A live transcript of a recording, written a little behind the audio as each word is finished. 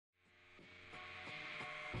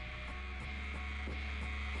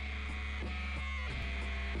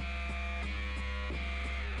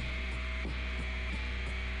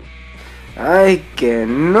Ay, que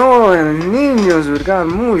no, niños, ¿verdad?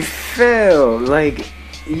 Muy feo. Like,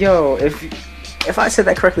 yo, if I said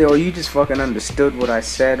that correctly, or you just fucking understood what I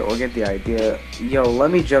said, or get the idea, yo, let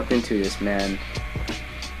me jump into this, man.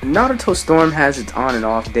 Naruto Storm has its on and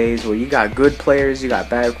off days where you got good players, you got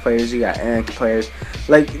bad players, you got players.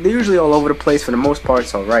 Like, they're usually all over the place. For the most part,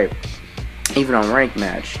 it's alright. Even on ranked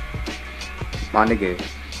match. My nigga.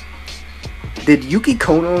 Did Yuuki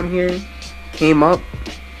Konno in here came up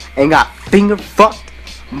and got finger fucked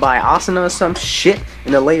by Asuna or some shit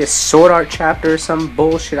in the latest Sword Art chapter or some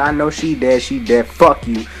bullshit? I know she dead. Fuck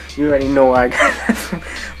you. You already know where I got that from.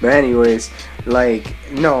 But anyways, like,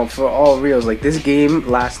 no, for all reals, like, this game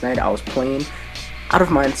last night I was playing, out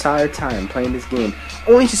of my entire time playing this game,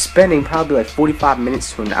 only just spending probably like 45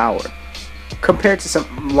 minutes to an hour. Compared to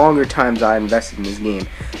some longer times I invested in this game,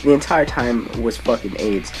 the entire time was fucking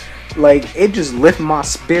AIDS. Like, it just lifted my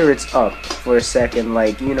spirits up for a second.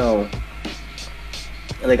 Like, you know,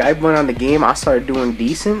 like, I went on the game, I started doing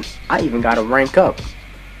decent, I even got a rank up.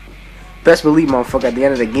 Best believe, motherfucker, at the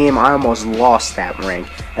end of the game, I almost lost that rank.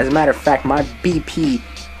 As a matter of fact, my BP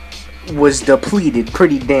was depleted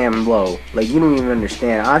pretty damn low. Like, you don't even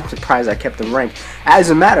understand. I'm surprised I kept the rank.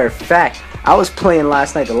 As a matter of fact, I was playing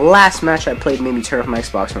last night. The last match I played made me turn off my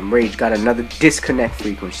Xbox from Rage. Got another disconnect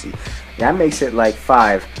frequency. That makes it like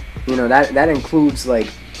 5. You know, that includes like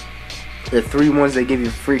the 3 ones they give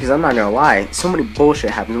you free. Because I'm not gonna lie, so many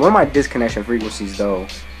bullshit happens. One of my disconnection frequencies though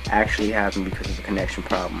actually happened because of the connection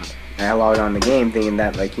problem. And I logged on the game thinking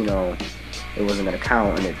that, like, you know, it wasn't gonna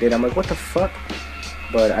count, and it did. I'm like, what the fuck?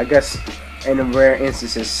 But I guess in the rare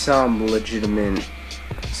instances, some legitimate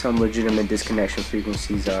disconnection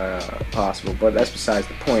frequencies are possible. But that's besides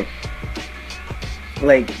the point.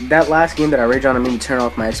 Like, that last game that I rage on and made me turn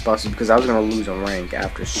off my Xbox is because I was gonna lose a rank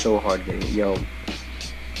after so hard getting it. Yo,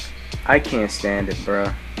 I can't stand it,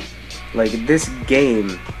 bruh. Like, this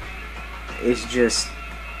game is just...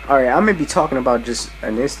 Alright, I may be talking about just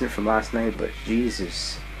an instant from last night, but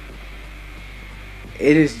Jesus.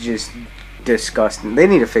 It is just disgusting. They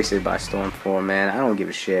need to fix it by Storm 4, man. I don't give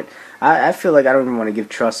a shit. I feel like I don't even want to give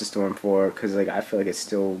trust to Storm 4, because, like, I feel like it's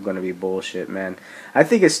still going to be bullshit, man. I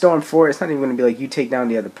think it's Storm 4, it's not even going to be like you take down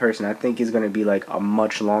the other person. I think it's going to be like a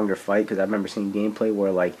much longer fight, because I remember seeing gameplay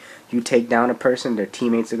where, like, you take down a person, their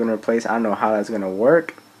teammates are going to replace. I don't know how that's going to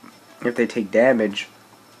work. If they take damage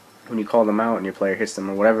when you call them out and your player hits them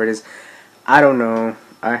or whatever it is, I don't know.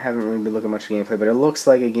 I haven't really been looking much at gameplay, but it looks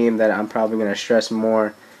like a game that I'm probably going to stress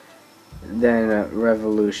more than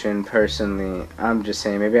Revolution, personally. I'm just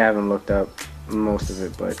saying, maybe I haven't looked up most of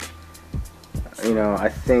it, but, you know, I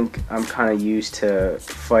think I'm kind of used to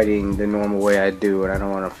fighting the normal way I do, and I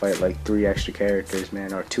don't want to fight like 3 extra characters,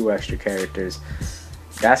 man, or 2 extra characters.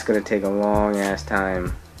 That's going to take a long ass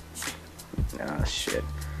time. Ah, shit.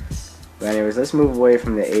 But anyways, let's move away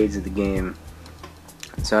from the AIDS of the game.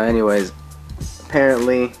 So anyways,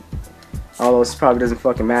 apparently, although this probably doesn't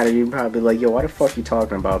fucking matter, you're probably like, yo, why the fuck you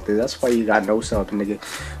talking about this? That's why you got no subs, nigga.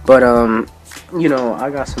 But, you know,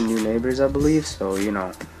 I got some new neighbors, I believe, so, you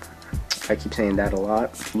know, I keep saying that a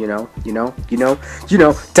lot, you know,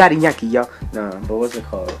 Daddy Yankee, yo. No, but what's it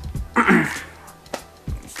called?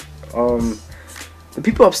 The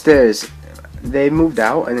people upstairs, they moved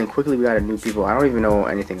out, and then quickly we got a new people. I don't even know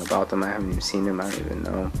anything about them. I haven't even seen them. I don't even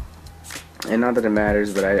know. And not that it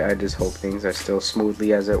matters, but I just hope things are still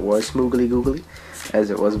smoothly as it was, smoogly googly,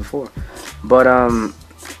 as it was before. But,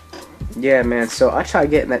 yeah, man, so I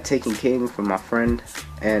tried getting that Taken King from my friend,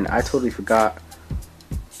 and I totally forgot.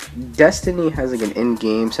 Destiny has like an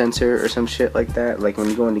in-game sensor or some shit like that. Like, when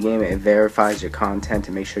you go in the game, it verifies your content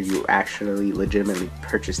to make sure you actually legitimately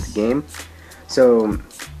purchase the game. So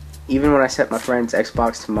even when I set my friend's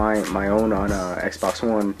Xbox to my own on Xbox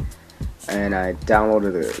One, and I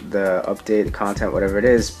downloaded the update, the content, whatever it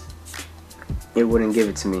is, it wouldn't give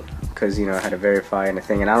it to me because, you know, I had to verify and a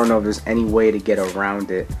thing, and I don't know if there's any way to get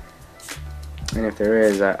around it. And if there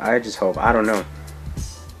is, I just hope. I don't know.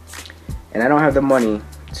 And I don't have the money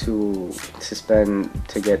to spend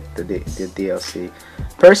to get the DLC.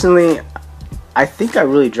 Personally, I think I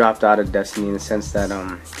really dropped out of Destiny in the sense that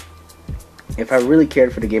if I really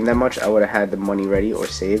cared for the game that much, I would have had the money ready or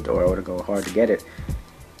saved, or I would have gone hard to get it.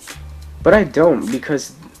 But I don't,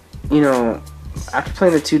 because, you know, after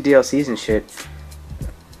playing the 2 DLCs and shit,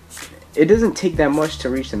 it doesn't take that much to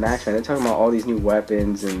reach the max, man. They're talking about all these new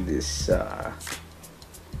weapons and these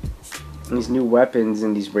new weapons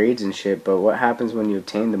and these raids and shit, but what happens when you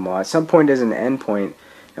obtain them all? At some point there's an end point,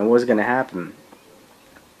 and what's gonna happen?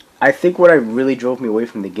 I think what really drove me away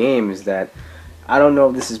from the game is that I don't know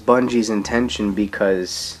if this is Bungie's intention,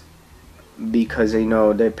 because because you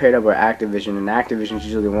know they're paired up with Activision, and Activision is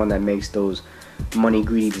usually the one that makes those money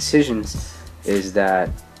greedy decisions. Is that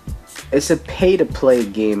it's a pay to play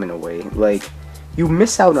game in a way. Like, you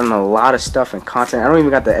miss out on a lot of stuff and content. I don't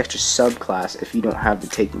even got the extra subclass if you don't have the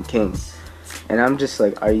Taken King. And I'm just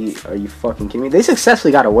like, are you fucking kidding me? They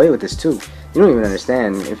successfully got away with this too. You don't even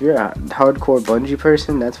understand. If you're a hardcore Bungie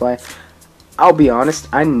person, that's why. I'll be honest,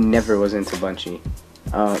 I never was into Bungie.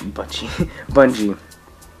 Bungie.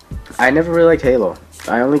 I never really liked Halo.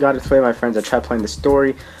 I only got to play with my friends. I tried playing the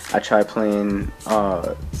story. I tried playing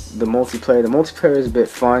the multiplayer. The multiplayer is a bit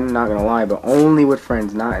fun, not gonna lie, but only with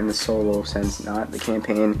friends, not in the solo sense, not the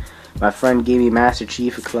campaign. My friend gave me Master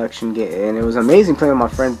Chief Collection, and it was amazing playing with my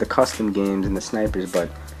friends the custom games and the snipers, but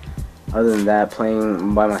other than that,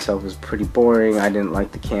 playing by myself was pretty boring. I didn't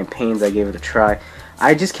like the campaigns. I gave it a try.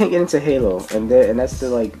 I just can't get into Halo, and that's the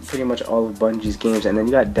like pretty much all of Bungie's games. And then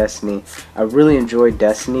you got Destiny. I really enjoyed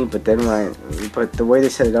Destiny, but then but the way they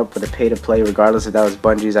set it up with a pay to play, regardless if that was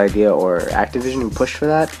Bungie's idea or Activision who pushed for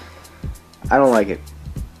that, I don't like it.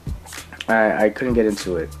 I couldn't get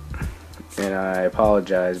into it, and I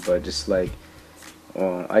apologize, but just like,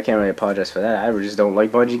 well, I can't really apologize for that. I just don't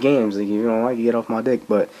like Bungie games. Like, if you don't like it, get off my dick.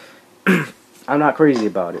 But I'm not crazy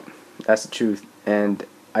about it. That's the truth, and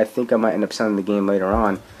I think I might end up selling the game later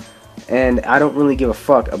on, and I don't really give a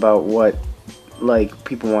fuck about what like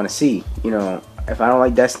people want to see. You know, if I don't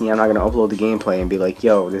like Destiny, I'm not gonna upload the gameplay and be like,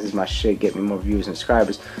 yo, this is my shit, get me more views and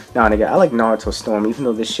subscribers. Nah, nigga, I like Naruto Storm, even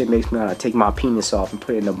though this shit makes me wanna take my penis off and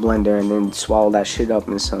put it in a blender and then swallow that shit up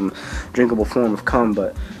in some drinkable form of cum.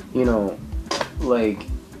 But you know, like,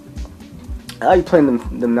 I like playing them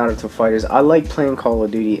Naruto fighters. I like playing Call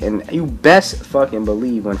of Duty, and you best fucking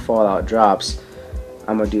believe when Fallout drops,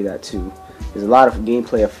 I'm gonna do that too. There's a lot of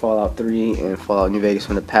gameplay of Fallout 3 and Fallout New Vegas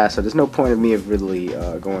from the past, so there's no point of me of really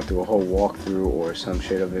going through a whole walkthrough or some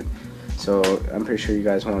shit of it. So I'm pretty sure you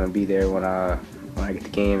guys want to be there when I get the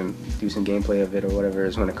game and do some gameplay of it or whatever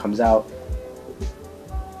is when it comes out.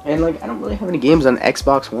 And like, I don't really have any games on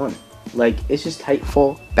Xbox One. Like, it's just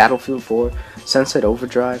Titanfall, Battlefield 4, Sunset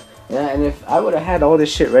Overdrive. And if I would have had all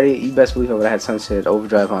this shit ready, you best believe I would have had Sunset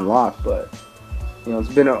Overdrive unlocked. But you know,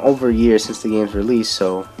 it's been over a year since the game's released,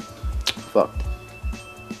 so fucked.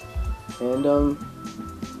 And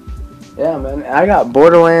yeah, man, I got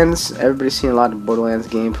Borderlands. Everybody's seen a lot of Borderlands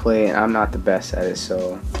gameplay, and I'm not the best at it,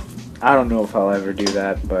 so I don't know if I'll ever do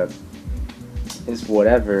that, but it's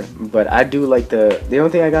whatever. But I do like the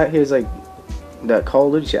only thing I got here is like the Call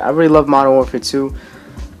of Duty shit. I really love Modern Warfare 2.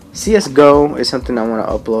 CSGO is something I want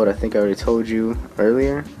to upload. I think I already told you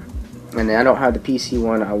earlier. And I don't have the PC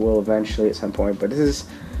one. I will eventually at some point. But this is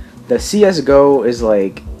the CSGO is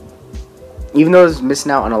like, even though it's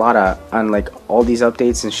missing out on a lot of like all these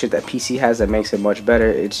updates and shit that PC has that makes it much better.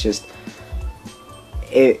 It's just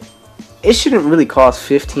it shouldn't really cost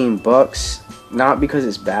 $15. Not because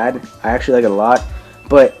it's bad. I actually like it a lot.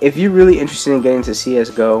 But if you're really interested in getting into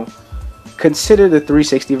CSGO, consider the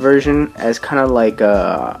 360 version as kind of like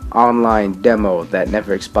a online demo that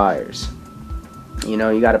never expires. You know,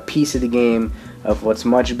 you got a piece of the game of what's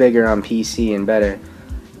much bigger on PC and better,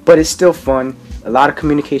 but it's still fun. A lot of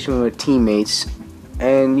communication with teammates,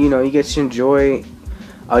 and you know, you get to enjoy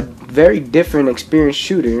a very different experienced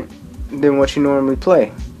shooter than what you normally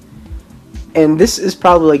play. And this is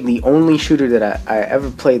probably like the only shooter that I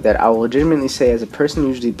ever played that I will legitimately say, as a person who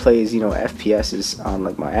usually plays, you know, FPSs on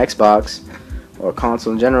like my Xbox or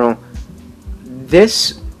console in general,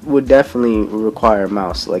 this would definitely require a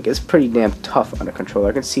mouse. Like, it's pretty damn tough on a controller.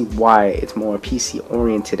 I can see why it's more PC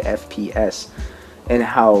oriented FPS, and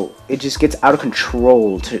how it just gets out of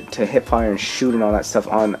control to hip fire and shoot and all that stuff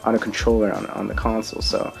on a controller on the console.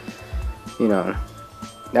 So, you know,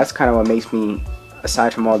 that's kind of what makes me,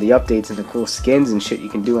 aside from all the updates and the cool skins and shit you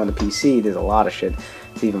can do on the PC, there's a lot of shit,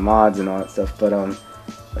 it's even mods and all that stuff, but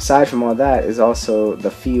aside from all that is also the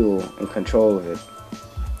feel and control of it.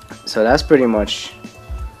 So that's pretty much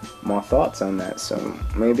my thoughts on that. So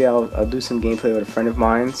maybe I'll do some gameplay with a friend of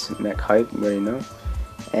mine's, Mech Hype, you already know,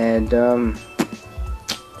 and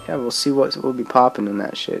yeah, we'll see what will be popping in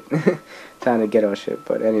that shit. Kind of ghetto shit,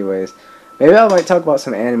 but anyways, maybe I might talk about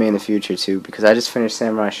some anime in the future too, because I just finished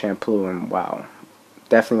Samurai Champloo, and wow,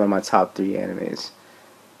 definitely one of my top 3 animes.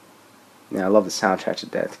 Yeah, I love the soundtrack to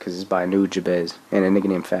death because it's by New Jabez and a nigga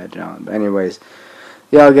named Fat John. But anyways,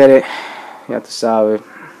 y'all get it. You have to solve it.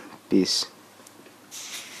 Peace.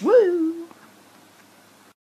 Woo!